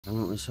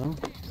Apparently so.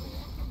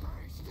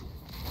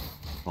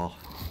 Oh.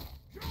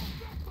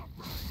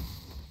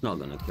 Not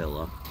gonna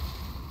kill her.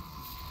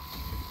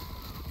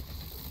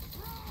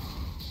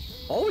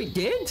 Oh, he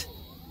did?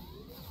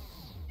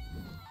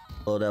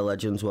 Hello there,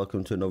 legends.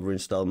 Welcome to another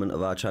installment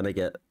of our trying to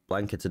get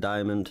Blanka to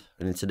Diamond.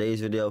 And in today's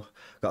video,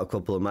 got a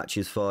couple of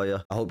matches for you.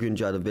 I hope you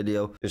enjoy the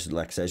video. Just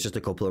like I said, it's just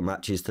a couple of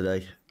matches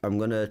today. I'm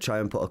gonna try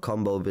and put a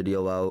combo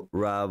video out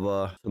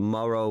rather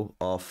tomorrow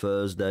or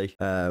Thursday.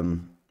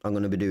 I'm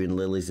gonna be doing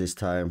lilies this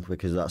time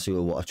because that's who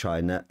I want to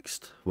try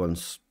next.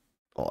 Once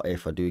or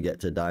if I do get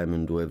to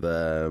Diamond with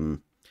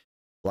Blanka,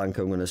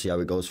 I'm gonna see how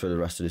it goes for the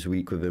rest of this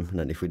week with him. And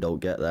then if we don't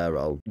get there,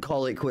 I'll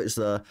call it quits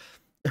there.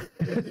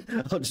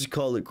 I'll just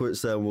call it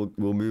quits there and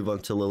we'll move on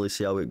to Lily,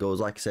 see how it goes.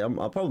 Like I say, I'm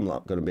probably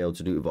not going to be able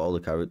to do it with all the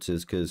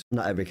characters because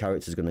not every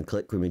character is going to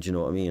click with me, do you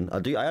know what I mean? I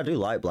do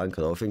like Blanka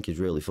though. I think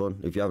he's really fun.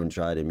 If you haven't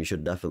tried him, you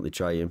should definitely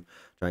try him.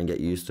 Try and get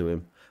used to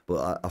him.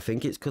 But I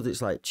think it's because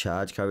it's like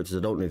charge characters.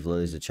 I don't know if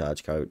Lily's a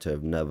charge character. I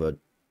don't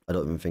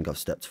even think I've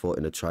stepped foot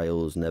in the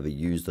trials, never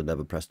used her,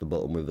 never pressed the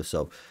button with her.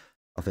 So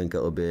I think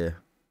it'll be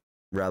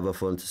rather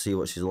fun to see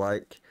what she's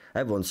like.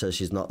 Everyone says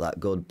she's not that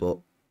good, but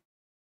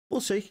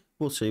we'll see.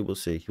 We'll see what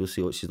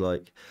she's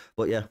like.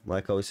 But yeah,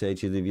 like I always say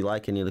to you, if you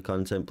like any of the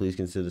content, please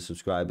consider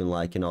subscribing,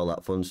 liking, all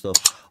that fun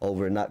stuff.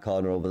 Over in that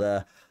corner over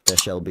there, there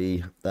shall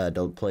be the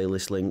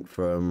playlist link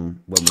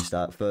from when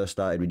we first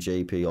started with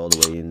JP all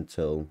the way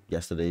until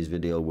yesterday's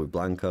video with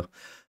Blanka.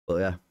 But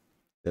yeah,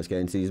 let's get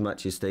into these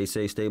matches. Stay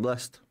safe, stay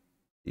blessed.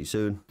 See you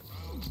soon.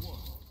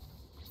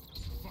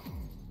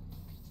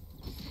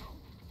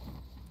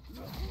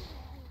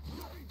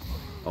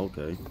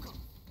 Okay.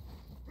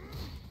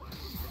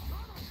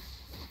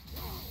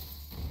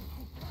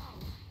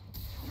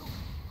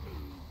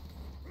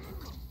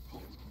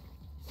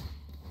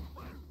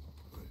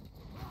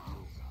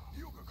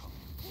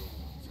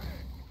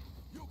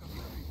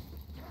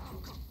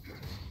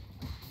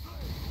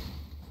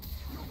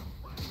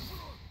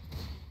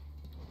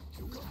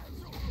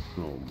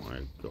 Oh my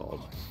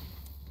god.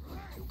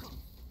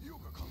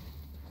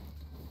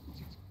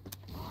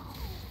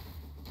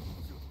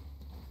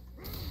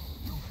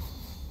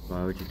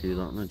 Why would you do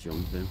that on a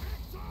jump in?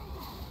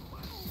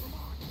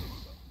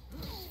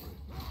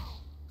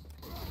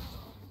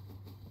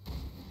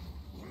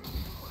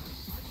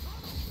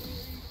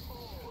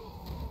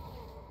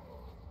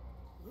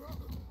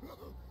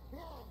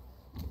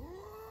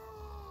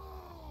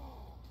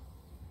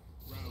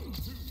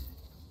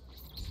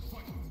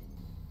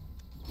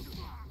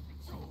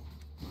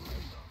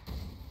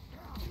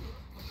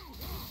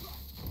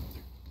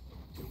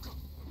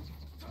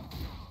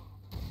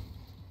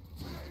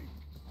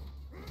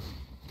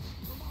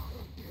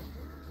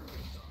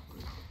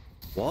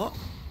 What?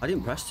 I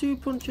didn't press 2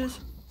 punches?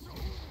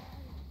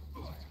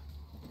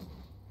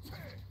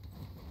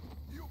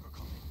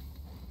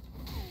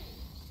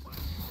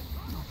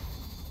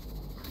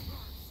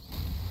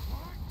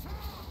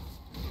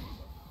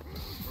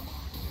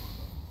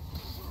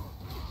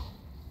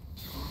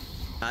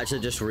 I actually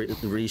just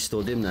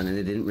re-stood him then and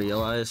he didn't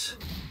realise.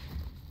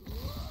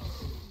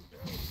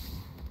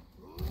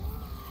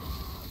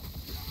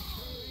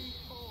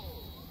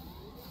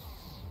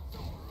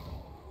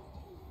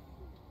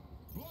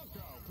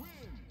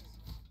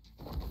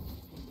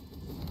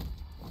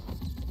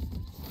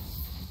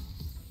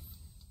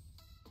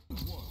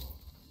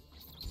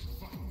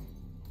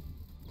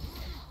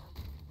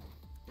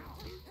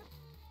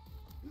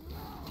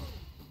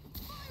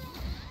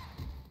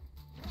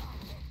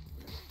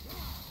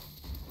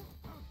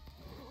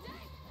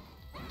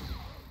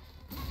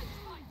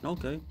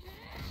 Okay.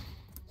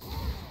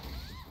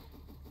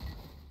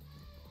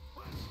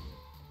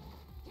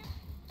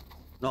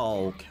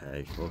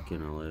 Okay, fucking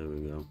hell, here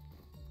we go.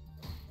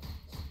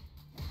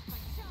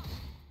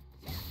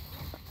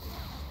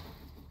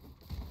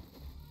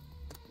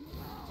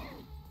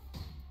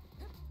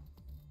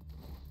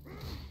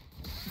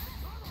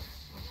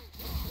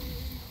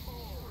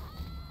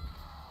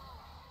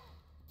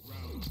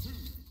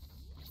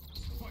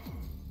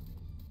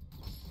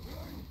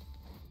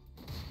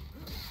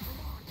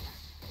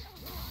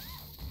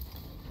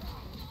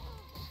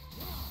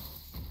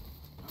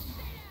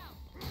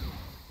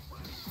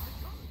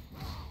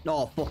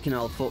 Oh, fucking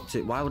hell, fucked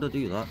it. Why would I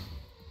do that?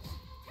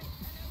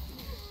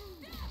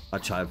 I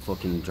tried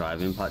fucking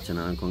drive impact and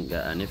I couldn't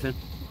get anything.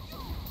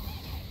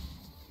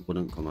 It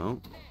wouldn't come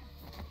out.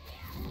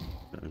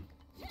 Okay.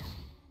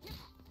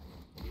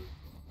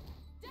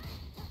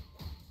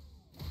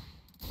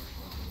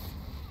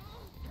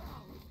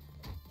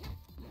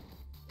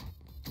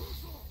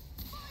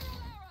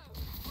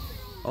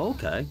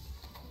 Okay.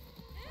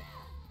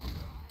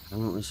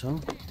 Apparently so.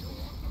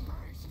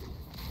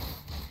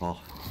 Oh.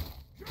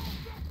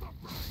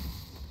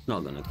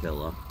 Not gonna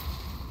kill her.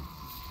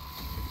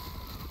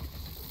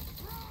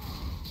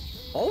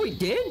 Oh, he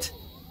did?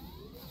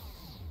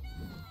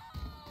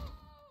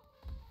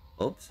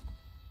 Oops.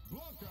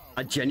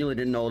 I genuinely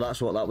didn't know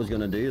that's what that was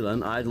gonna do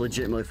then. I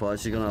legitimately thought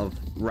she's gonna have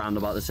round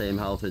about the same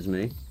health as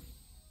me.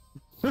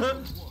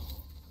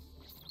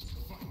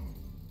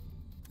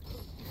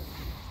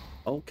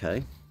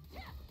 Okay.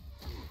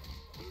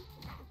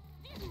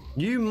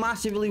 You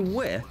massively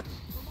whip,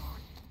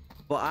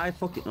 but I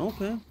fucking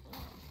okay.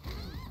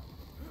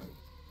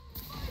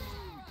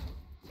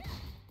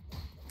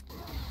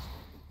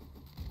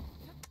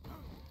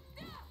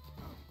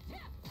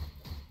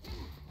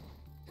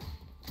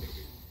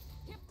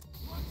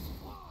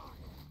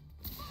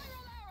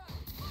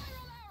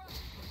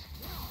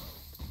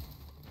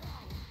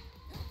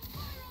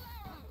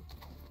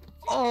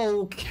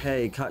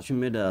 Okay, catch him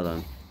midair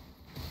then.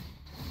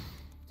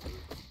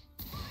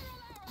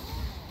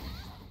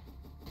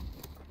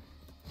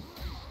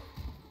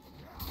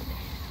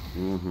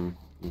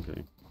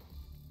 Okay.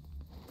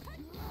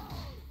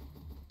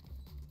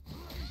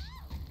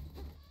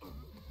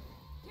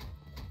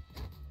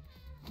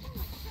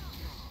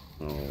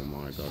 Oh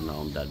my god, now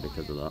I'm dead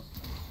because of that.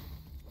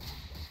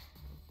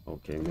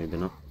 Okay, maybe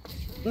not.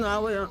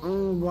 No, wait,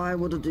 why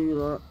would I do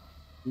that?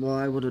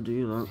 Why would I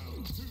do that?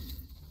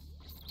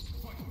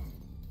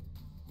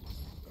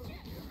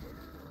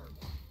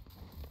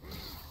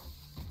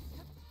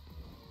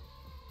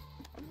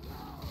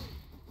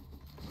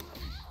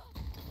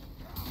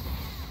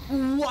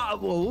 Wow,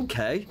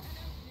 okay.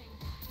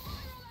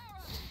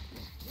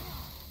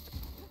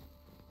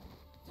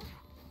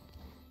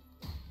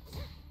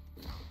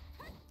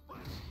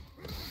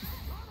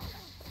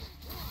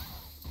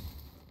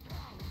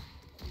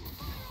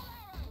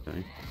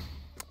 Okay.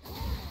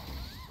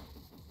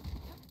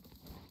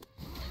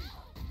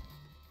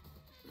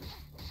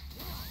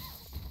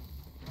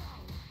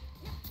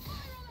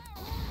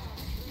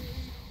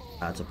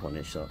 I had to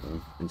punish that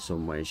one in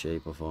some way,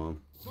 shape or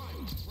form.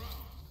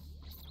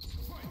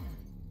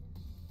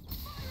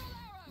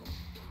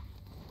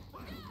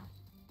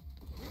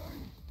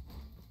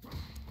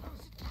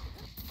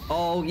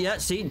 Oh, yeah,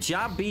 see,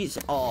 jab beats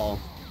all.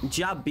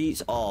 Jab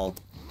beats all.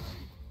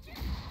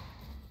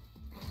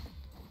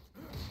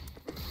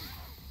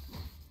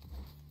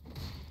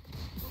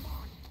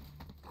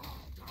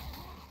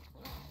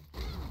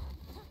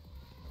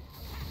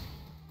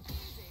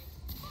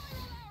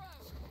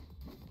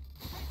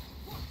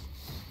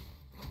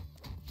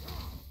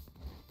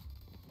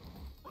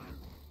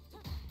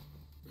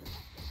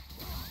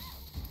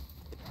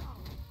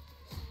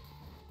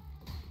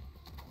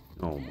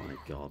 Oh my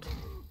god.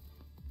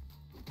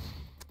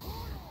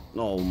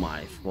 Oh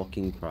my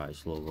fucking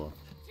Christ, Lover.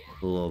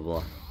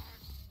 Lover.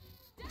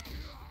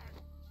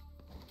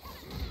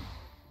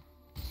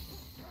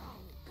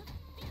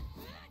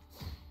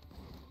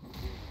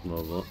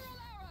 Lover.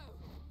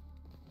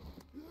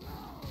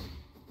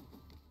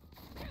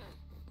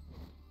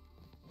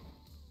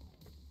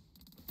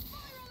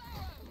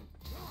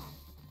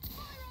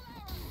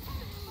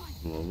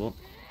 Lover.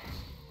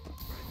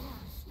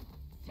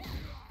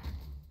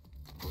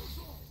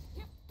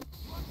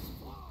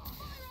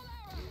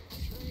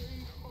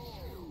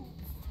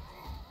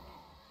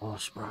 Oh,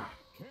 bro.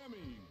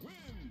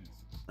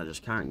 I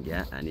just can't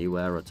get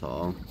anywhere at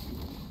all.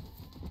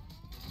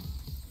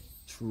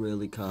 Just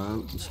really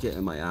can't. Just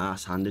getting my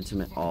ass handed to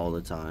me all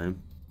the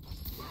time.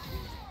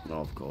 Oh,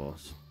 of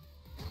course.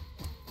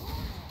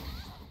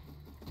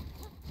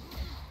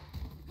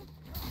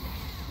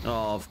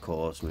 Oh, of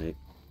course, mate.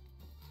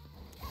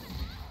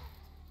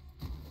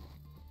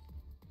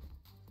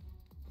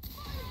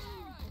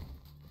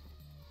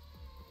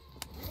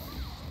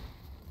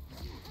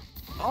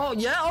 Oh,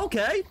 yeah,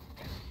 okay.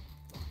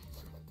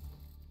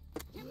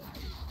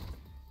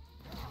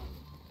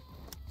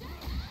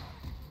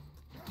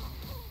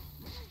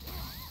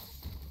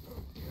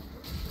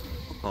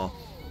 Oh.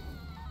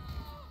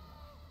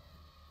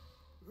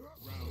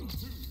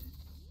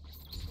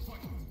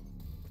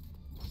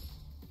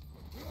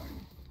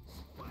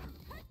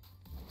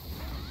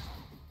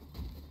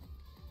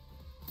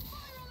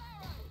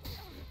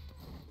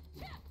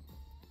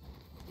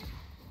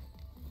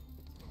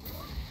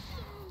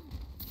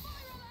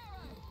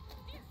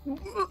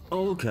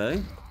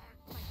 Okay.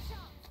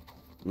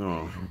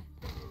 No.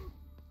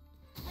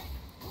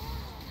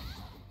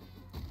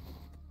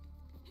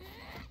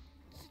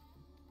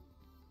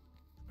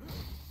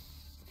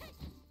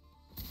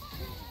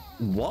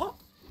 What?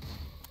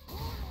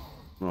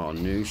 Oh, I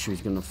knew she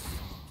was gonna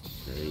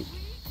fake.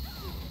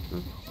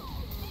 Huh?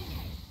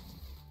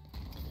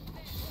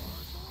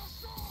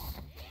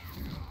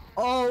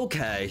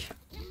 Okay.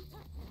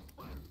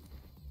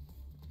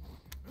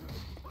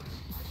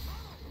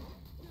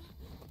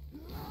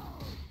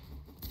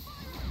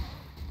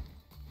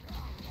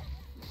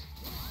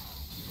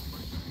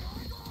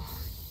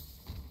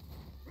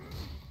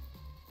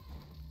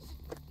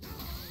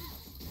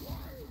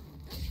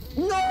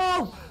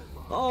 No!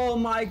 Oh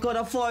my god,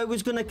 I thought it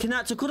was gonna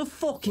connect. I could have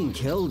fucking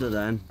killed her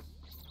then.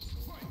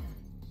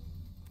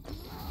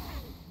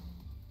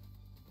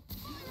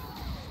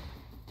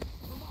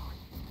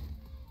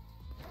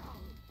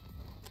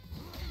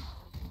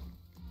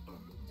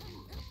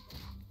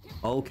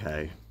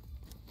 Okay.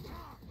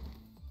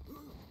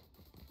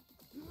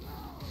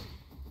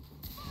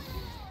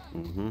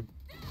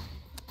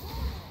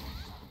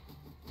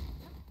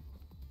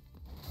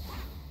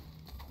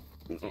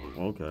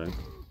 Okay.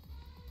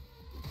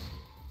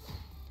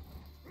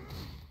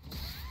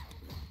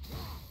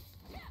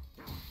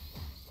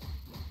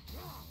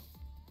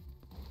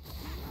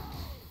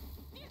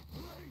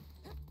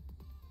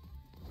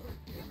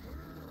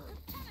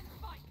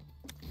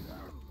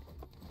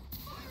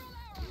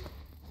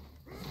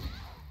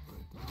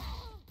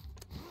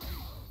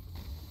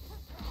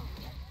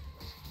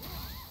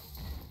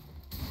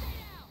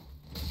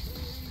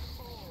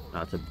 I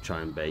had to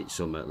try and bait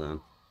Summit then.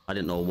 I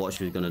didn't know what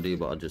she was going to do,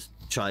 but I just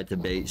tried to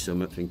bait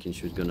Summit thinking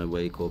she was going to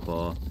wake up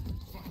or...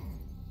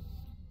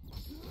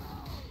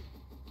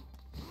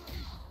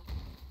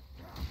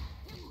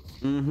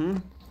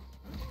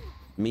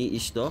 Meaty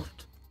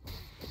stuffed.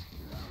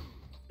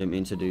 Didn't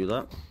mean to do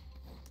that.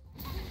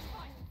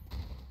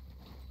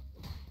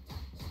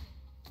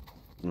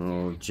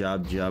 Oh,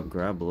 jab, jab,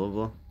 grab, blah,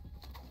 blah.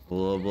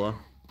 Blah, blah.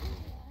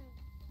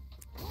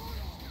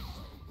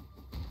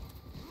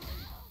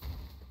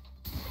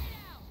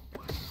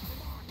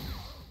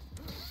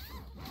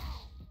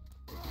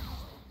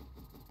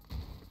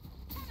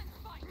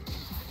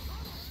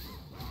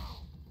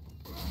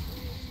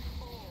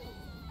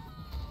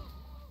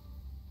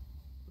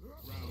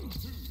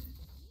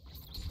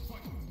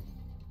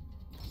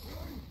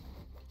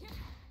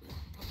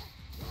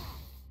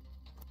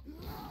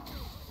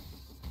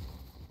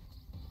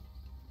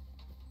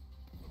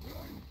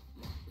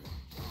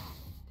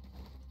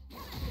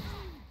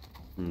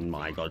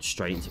 My god,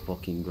 straight into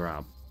fucking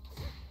grab.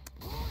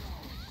 Oh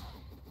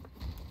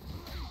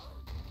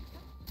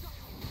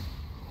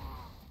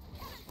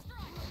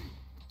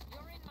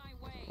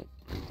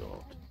my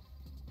god.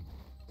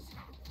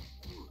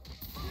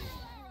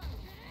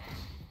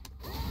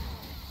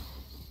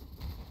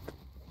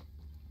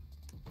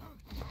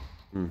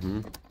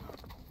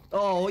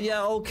 Oh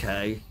yeah,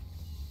 okay.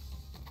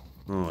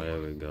 Oh,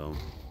 here we go.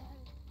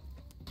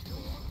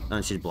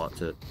 And she's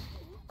blocked it.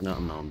 No,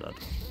 I'm dead.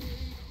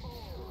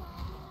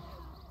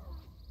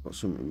 Got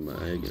something in my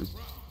eye again.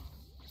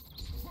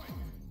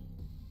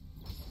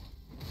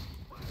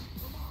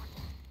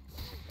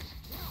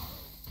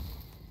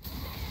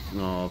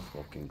 No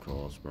fucking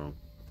course, bro.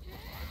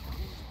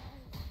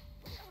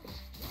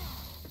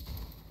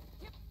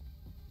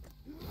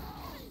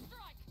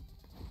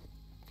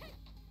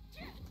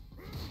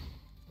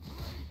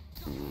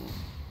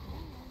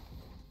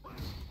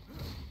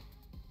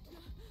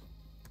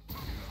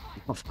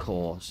 Of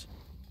course.